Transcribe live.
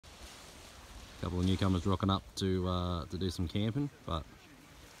A couple of newcomers rocking up to do some camping, but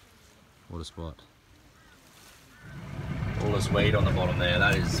what a spot. All this weed on the bottom there,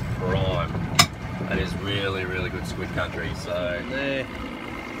 that is prime. That is really, really good squid country. So there,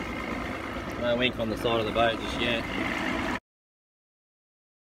 no wink on the side of the boat just yet.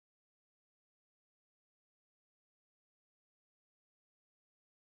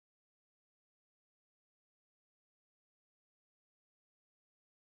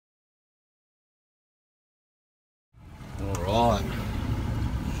 Alright,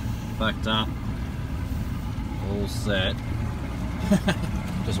 backed up, all set.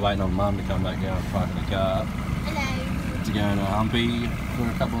 Just waiting on Mum to come back down and park in the car. Hello. To go to Humpy for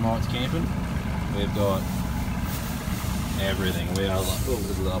a couple of nights camping. We've got everything. We are like, oh,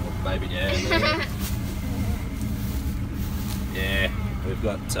 there's a little baby down there. Yeah, we've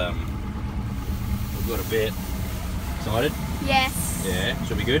got a bit. Excited? Yes. Yeah,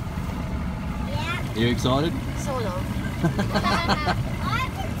 should be good. Yeah. You excited? Sort of.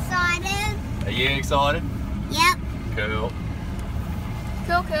 I'm excited. Are you excited? Yep. Cool.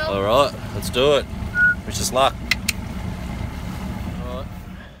 Cool, cool. Alright, let's do it. Wish us luck. Alright.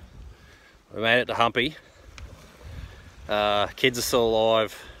 We made it to Humpy. Kids are still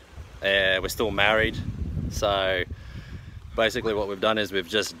alive. We're still married. So basically what we've done is we've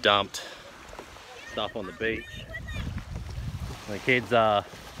just dumped stuff on the beach. The kids are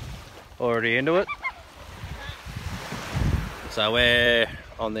already into it. So we're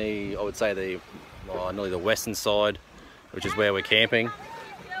on the, I would say nearly the western side, which is where we're camping.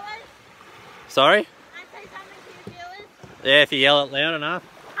 Sorry? I say something to your viewers. Yeah, if you yell it loud enough.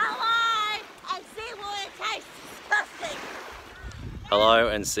 Hello, and seawater tastes disgusting. Hello,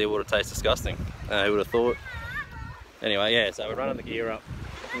 and seawater tastes disgusting. Who would have thought? Anyway, yeah, so we're running the gear up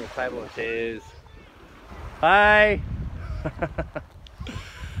on the table and chairs. Hey!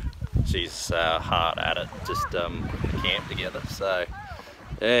 She's hard at it, just putting the camp together. So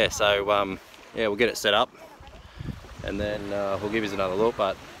yeah, yeah, we'll get it set up, and then we'll give you another look.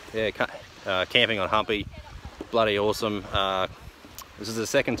 But yeah, camping on Humpy, bloody awesome. This is the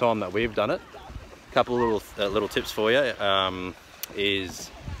second time that we've done it. A couple of little tips for you is,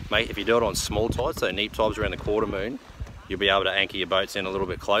 mate, if you do it on small tides, so neap tides around the quarter moon, you'll be able to anchor your boats in a little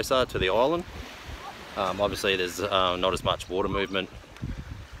bit closer to the island. Obviously, there's not as much water movement.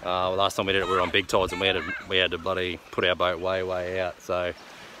 Last time we did it, we were on big tides, and we had to bloody put our boat way out. So,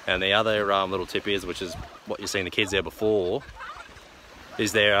 and the other little tip is, which is what you've seen the kids there before,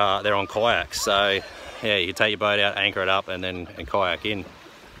 is they're on kayaks. So yeah, you can take your boat out, anchor it up, and kayak in.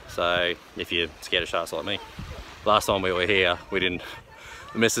 So if you're scared of sharks like me, last time we were here, the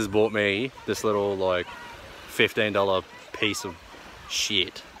missus bought me this little like $15 piece of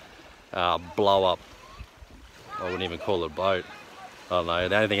shit, blow up. I wouldn't even call it a boat. I don't know,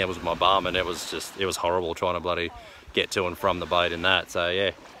 the only thing that was my bum, and it was horrible trying to bloody get to and from the boat in that. So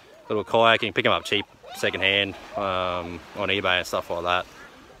yeah, little kayaking, pick them up cheap, second-hand, on eBay and stuff like that,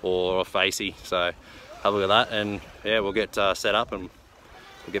 or Facey. So have a look at that, and yeah, we'll get set up and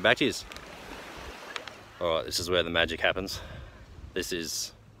we'll get back to you. Alright, this is where the magic happens. This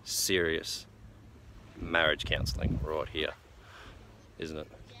is serious marriage counselling right here, isn't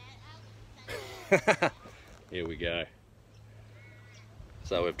it? Here we go.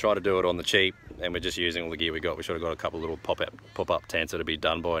 So we've tried to do it on the cheap, and we're just using all the gear we got. We should have got a couple of little pop-up tents that'd be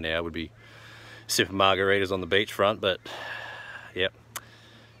done by now. Would be sipping margaritas on the beachfront, but yep,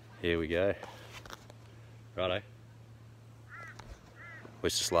 here we go. Righto.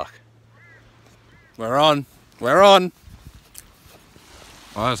 Wish us luck. We're on. We're on.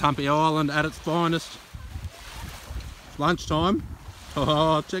 Oh, there's Humpy Island at its finest. It's lunchtime.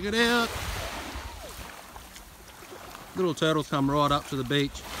 Oh, check it out. Little turtles come right up to the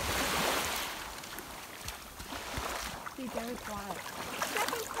beach. Be very quiet.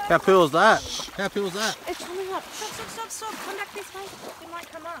 How cool is that? How cool is that? It's coming up. Stop. Come back this way. It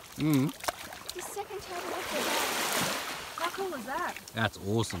might come up. The second turtle off the boat. How cool is that? That's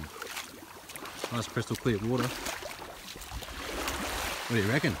awesome. Nice crystal clear water. What do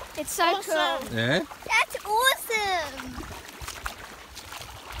you reckon? It's so awesome. Cool. Yeah? That's awesome.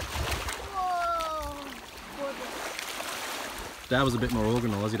 Whoa. Dad was a bit more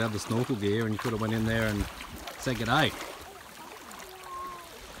organised. He'd have the snorkel gear, and you could have went in there and said g'day.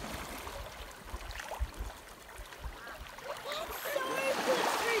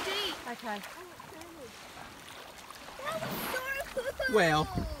 Okay. Well.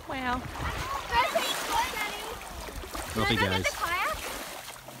 Wow. Off he goes.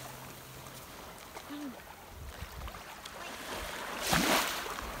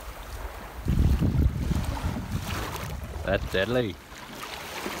 That's deadly.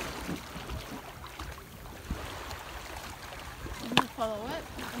 follow it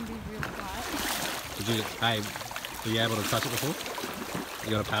and be really quiet. Did you, hey, were you able to touch it before?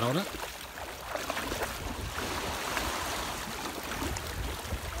 You got a pad on it?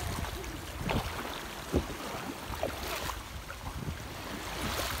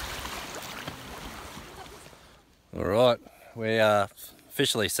 Alright, we are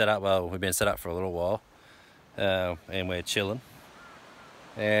officially set up, well, we've been set up for a little while, and we're chilling.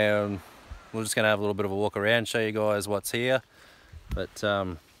 And we're just going to have a little bit of a walk around, show you guys what's here. But,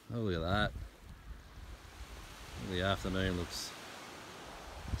 oh, look at that. The afternoon looks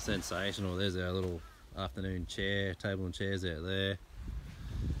sensational. There's our little afternoon table and chairs out there.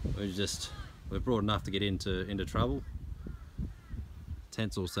 We've brought enough to get into trouble.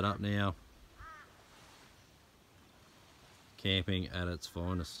 Tent's all set up now. Camping at its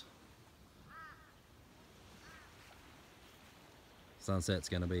finest. Sunset's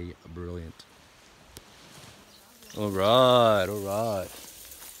going to be brilliant. Alright, alright.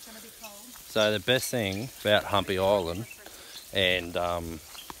 It's going to be cold. So the best thing about Humpy Island and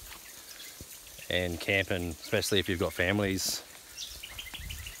camping, especially if you've got families,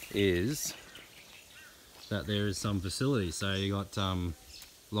 is that there is some facilities. So you got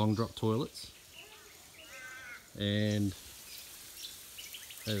long drop toilets, and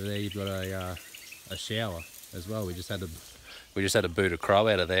over there you've got a shower as well. We just had to boot a crow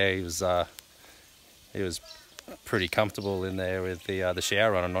out of there. He was pretty comfortable in there with the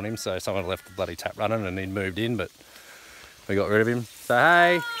shower running on him, so someone left the bloody tap running and he'd moved in, but we got rid of him. Say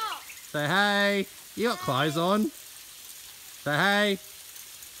hey! Say hey! You got clothes on? Say hey!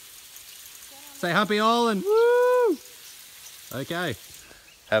 Say Humpy Island! Woo! Okay.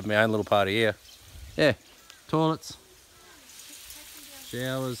 Have my own little party here. Yeah. Toilets.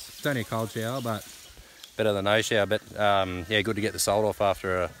 Showers. It's only a cold shower, but better than no shower. But yeah, good to get the salt off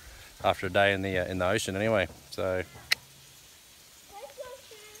after a day in the ocean anyway. So.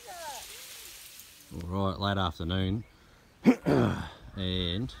 All right, late afternoon,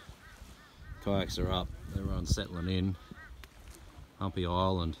 and kayaks are up. Everyone's settling in. Humpy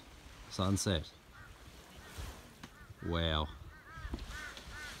Island, sunset. Wow,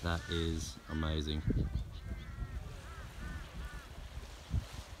 that is amazing.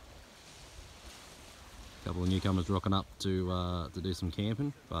 Couple of newcomers rocking up to do some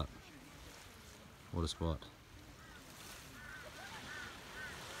camping, but what a spot.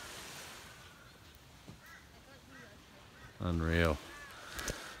 Unreal.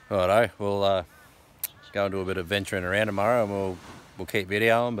 Righto, we'll go and do a bit of venturing around tomorrow, and we'll keep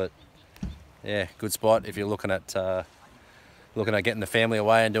videoing. But yeah, good spot if you're looking at getting the family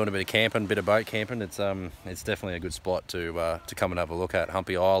away and doing a bit of camping, bit of boat camping. It's definitely a good spot to come and have a look at.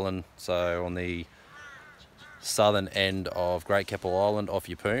 Humpy Island, so on the southern end of Great Keppel Island off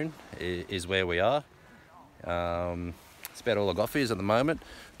Yeppoon is where we are. It's about all I got for you at the moment.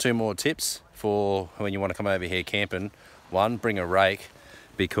 2 more tips for when you want to come over here camping. 1, bring a rake,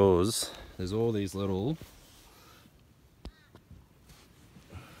 because there's all these little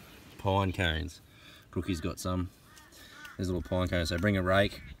pine cones. Brookie's got some. There's little pine cones, so bring a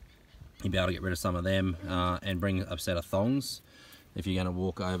rake. You'll be able to get rid of some of them, and bring a set of thongs if you're going to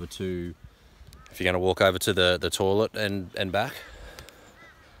walk over to the toilet and back.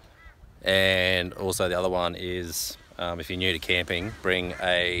 And also the other one is, if you're new to camping, bring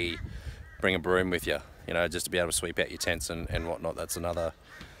a broom with you, you know, just to be able to sweep out your tents and whatnot. That's another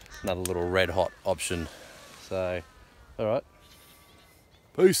little red hot option. So, all right,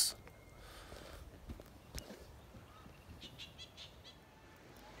 peace.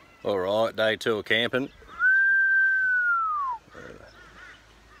 All right, day 2 of camping.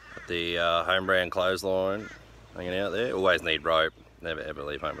 The home brand clothesline hanging out there. Always need rope, never ever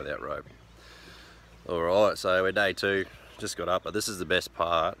leave home without rope. Alright, so we're day 2, just got up, but this is the best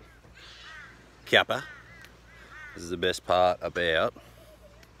part. Kappa. This is the best part about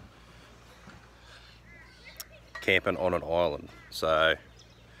camping on an island. So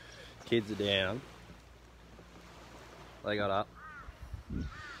kids are down, they got up,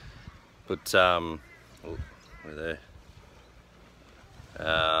 but we're there.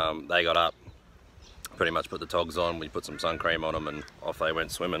 They got up, pretty much put the togs on, we put some sun cream on them, and off they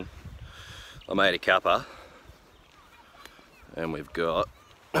went swimming. I made a cuppa, and we've got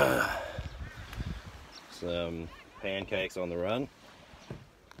some pancakes on the run.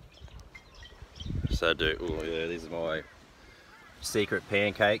 So oh yeah, these are my secret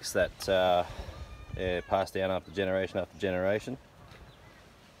pancakes that yeah, passed down after generation.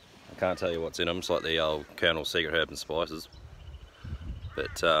 I can't tell you what's in them, it's like the old Colonel's secret herbs and spices.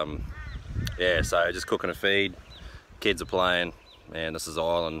 But yeah, so just cooking a feed, kids are playing, and this is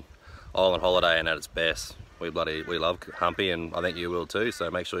island holiday and at its best. we love Humpy, and I think you will too. So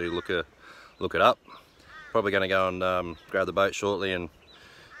make sure you look it up. Probably going to go and grab the boat shortly and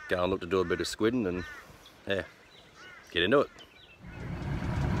go and look to do a bit of squidding and yeah, get into it.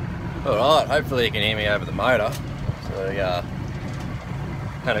 Alright, hopefully you can hear me over the motor. So yeah,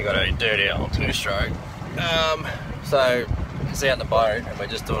 kind of got a dirty old 2-stroke. So it's out in the boat and we're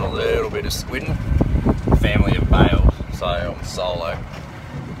just doing a little bit of squidding. Family have bailed, so I'm solo.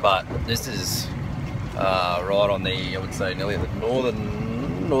 But this is right on the, I would say, nearly the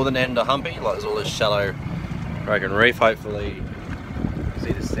northern end of Humpy. Like there's all this shallow broken reef. Hopefully you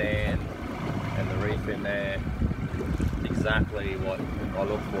see the sand and the reef in there. Exactly what I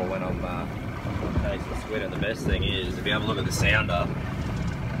look for when I'm chasing squid. And the best thing is, if you have a look at the sounder,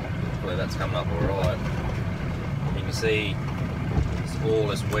 hopefully that's coming up alright. You can see all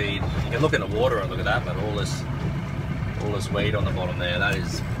this weed. You can look in the water and look at that, but all this weed on the bottom there, that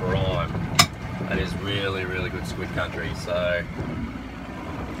is prime. That is really, really good squid country. So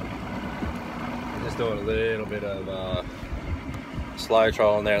just doing a little bit of slow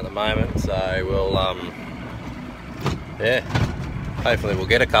trolling there at the moment. So we'll yeah, hopefully we'll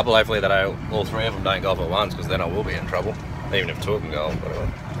get a couple. Hopefully that all 3 of them don't go off at once, because then I will be in trouble, even if 2 of them go off.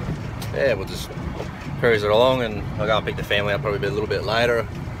 Whatever. Yeah, we'll just cruise it along, and I'll go and pick the family up probably a little bit later,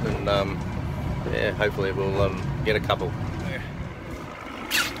 and yeah, hopefully we'll get a couple.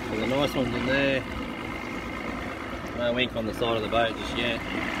 Well, the nice ones in there. No wink on the side of the boat just yet.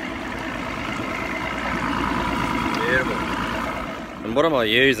 Beautiful. And what am I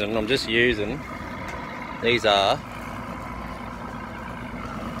using? I'm just using, these are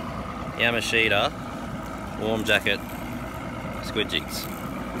Yamashita warm jacket squid jigs.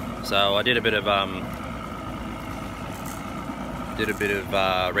 So I did a bit of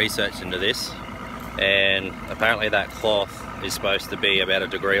research into this, and apparently that cloth is supposed to be about a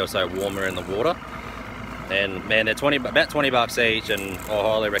degree or so warmer in the water. And man, they're about 20 bucks each, and I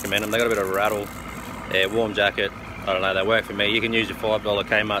highly recommend them. They got a bit of a rattle. They're warm jacket. I don't know, they work for me. You can use your $5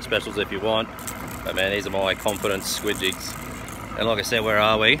 Kmart specials if you want, but man, these are my confidence squid jigs. And like I said, where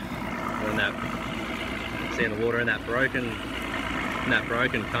are we? We're in that, see in the water in that broken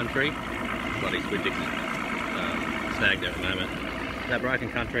country. Bloody squid jigs snagged there at the moment. That broken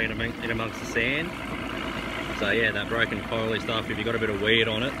country in amongst the sand. So yeah, that broken corally stuff, if you've got a bit of weed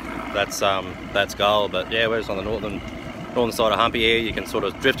on it, that's gold. But yeah, we're just on the northern side of Humpy here. You can sort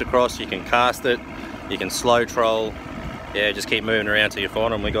of drift across, you can cast it, you can slow troll. Yeah, just keep moving around till you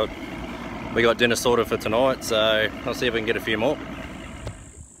find them. We got dinner sorted for tonight, so I'll see if we can get a few more.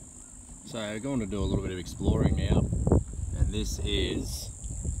 So we're going to do a little bit of exploring now, and this is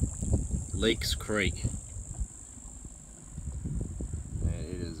Leaks Creek.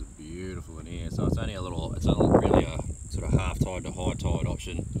 Beautiful in here. So it's only really a sort of half tide to high tide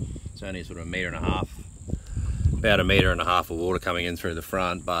option. It's only sort of about a metre and a half of water coming in through the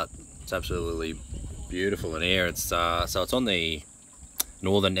front, but it's absolutely beautiful in here. It's so it's on the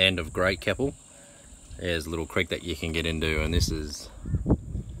northern end of Great Keppel. There's a little creek that you can get into, and this is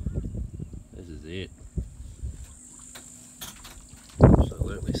it.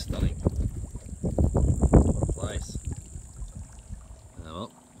 Absolutely stunning. What a place.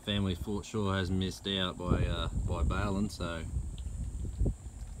 Well, family Fort sure has missed out by bailing, so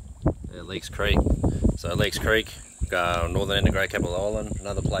yeah, Leaks Creek. So Leaks Creek, northern end of Great Keppel Island,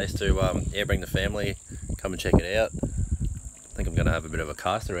 another place to yeah, bring the family, come and check it out. I think I'm going to have a bit of a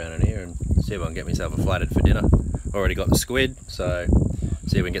cast around in here and see if I can get myself a flathead for dinner. Already got the squid, so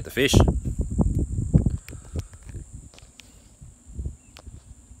see if we can get the fish.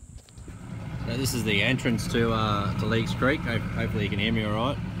 So this is the entrance to Leaks Creek. Hopefully you can hear me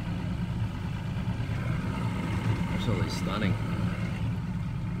alright. Absolutely stunning.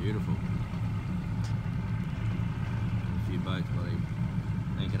 Beautiful. A few boats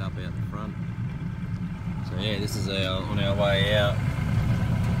anchored up out the front. So yeah, this is on our way out.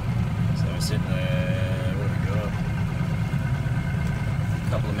 So we're sitting there, what have we got? A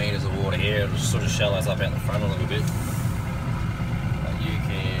couple of metres of water here. It'll sort of shallows up out the front a little bit. But you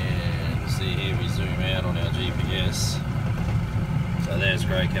can see here, we zoom out on our GPS. So there's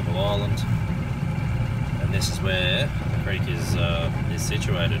Great Keppel Island. And this is where the creek is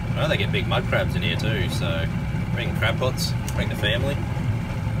situated. I know they get big mud crabs in here too, so bring crab pots, bring the family.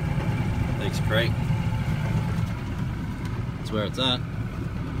 Leaks Creek. That's where it's at.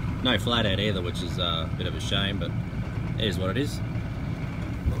 No flathead either, which is a bit of a shame, but it is what it is.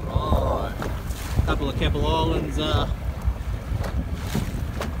 Alright, a couple of Keppel Islands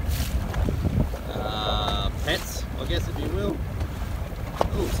pets, I guess, if you will.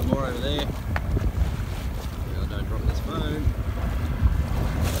 Oh, some more over there. Don't drop this phone.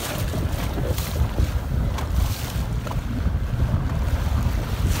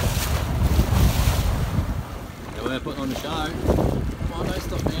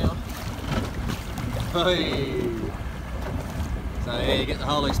 Hey. So yeah, you get the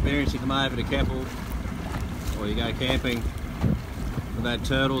whole experience. You come over to Keppel, or you go camping. We've had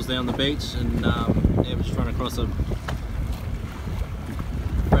turtles down the beach, and yeah, we're just trying to cross a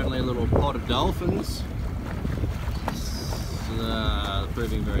friendly little pod of dolphins. It's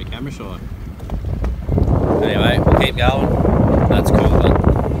proving very camera shy. Anyway, we'll keep going. That's cool, but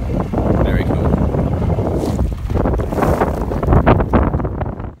very cool.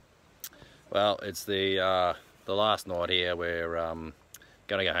 Well, it's the last night here. We're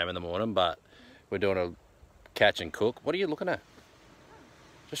gonna go home in the morning, but we're doing a catch and cook. What are you looking at?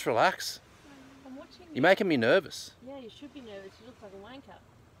 Just relax. I'm watching. You're making me nervous. Yeah, you should be nervous. You look like a wanker.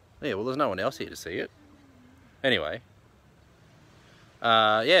 Yeah, well, there's no one else here to see it. Anyway,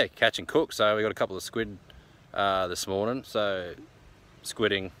 yeah, catch and cook. So we got a couple of squid this morning. So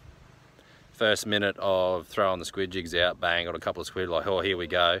squidding. First minute of throwing the squid jigs out, bang, got a couple of squid, like, oh, here we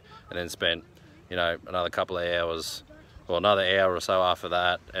go. And then spent, you know, another couple of hours, or another hour or so after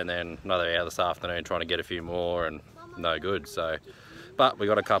that, and then another hour this afternoon trying to get a few more, and no good. So, but we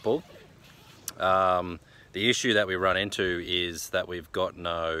got a couple. The issue that we run into is that we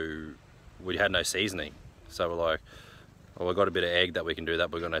had no seasoning. So we're like, well, we've got a bit of egg that we can do that,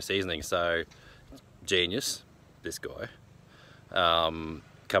 but we've got no seasoning. So genius, this guy,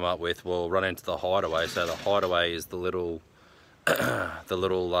 come up with, we'll run into the hideaway. So the hideaway is the little the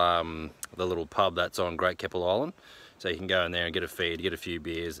little pub that's on Great Keppel Island. So you can go in there and get a feed, get a few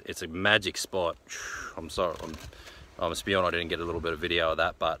beers. It's a magic spot. I'm sorry, I'm spewing I didn't get a little bit of video of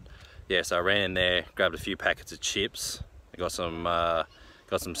that, but yeah, so I ran in there, grabbed a few packets of chips. I got some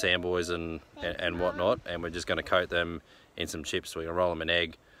sandboys and whatnot, and we're just going to coat them in some chips. So we can roll them in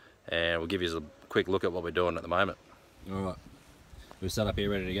egg, and we'll give you a quick look at what we're doing at the moment. All right, we're set up here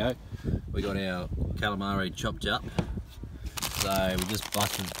ready to go. We got our calamari chopped up. So we just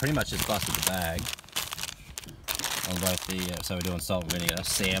pretty much just busted the bag on both the, so we're doing salt and vinegar,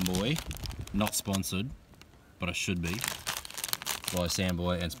 Samboy, not sponsored, but it should be, by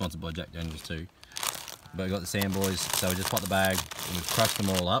Samboy, and sponsored by Jack Daniels too. But we've got the Samboys, so we just put the bag, and we've crushed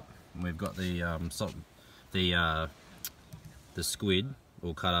them all up, and we've got the squid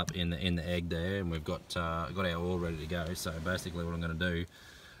all cut up in the egg there, and we've got our oil ready to go. So basically what I'm going to do,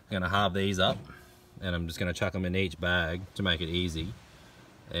 I'm going to halve these up, and I'm just going to chuck them in each bag to make it easy,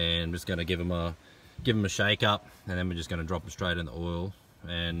 and I'm just going to give them a shake up, and then we're just going to drop them straight in the oil,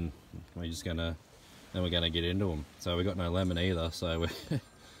 and we're going to get into them. So we've got no lemon either, so we're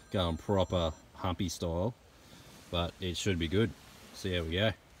going proper Humpy style, but it should be good. See how we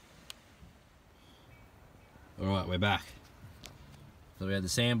go. Alright, we're back. So we had the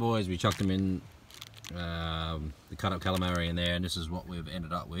Samboys, we chucked them in the cut up calamari in there, and this is what we've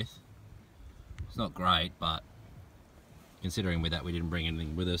ended up with. It's not great, but considering with that we didn't bring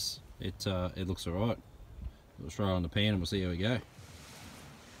anything with us, it looks alright. We'll throw it on the pan and we'll see how we go.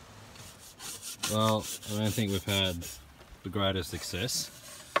 Well, I don't think we've had the greatest success.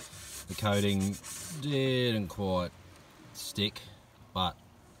 The coating didn't quite stick, but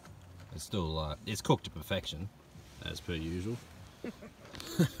it's still it's cooked to perfection, as per usual.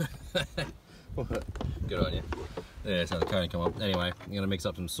 Good on you. Yeah, so the coating come up. Anyway, I'm going to mix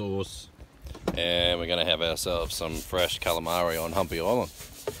up some sauce, and we're going to have ourselves some fresh calamari on Humpy Island.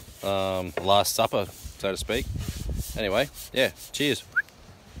 Last supper, so to speak. Anyway, yeah, cheers.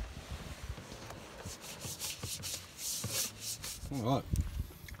 Alright.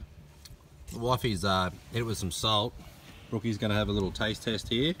 The wifey's hit it with some salt. Brookie's going to have a little taste test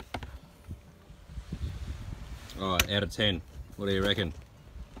here. Alright, out of 10. What do you reckon?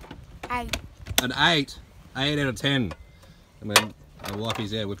 8. An 8? 8 out of 10. I mean, the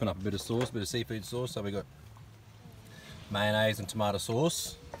wifey's there whipping up a bit of sauce, a bit of seafood sauce. So we got mayonnaise and tomato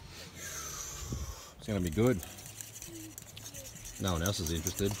sauce. It's going to be good. No one else is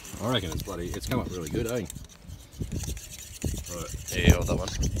interested. I reckon it's come up really good, eh? Right, yeah, hold that one.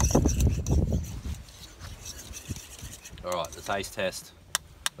 Alright, the taste test.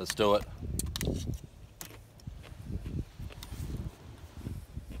 Let's do it.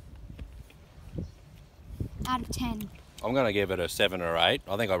 Out of 10. I'm going to give it a 7 or 8.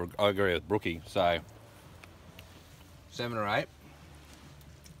 I think I agree with Brookie, so 7 or 8.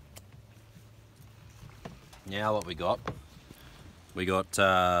 Now what we got? We got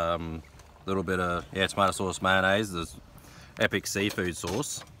a little bit of tomato sauce, mayonnaise, there's epic seafood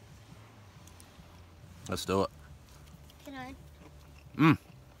sauce. Let's do it. Can I? Mmm.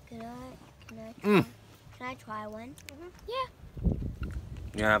 Can I try one? Yeah. You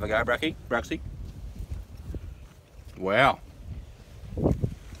gonna have a go, Braxy? Wow.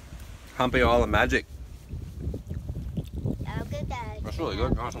 Humpy Island magic. I'll get that. That's really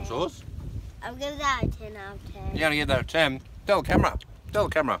good. Nice some sauce. I'm gonna give that a 10 out of 10. You're going to give that a 10? Tell the camera. Tell the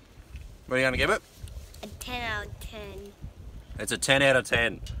camera. What are you going to give it? A 10 out of 10. It's a 10 out of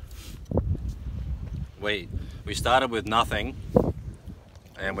 10. We started with nothing,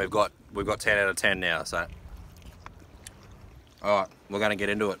 and we've got 10 out of 10 now. So, all right, we're going to get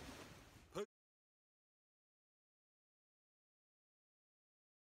into it.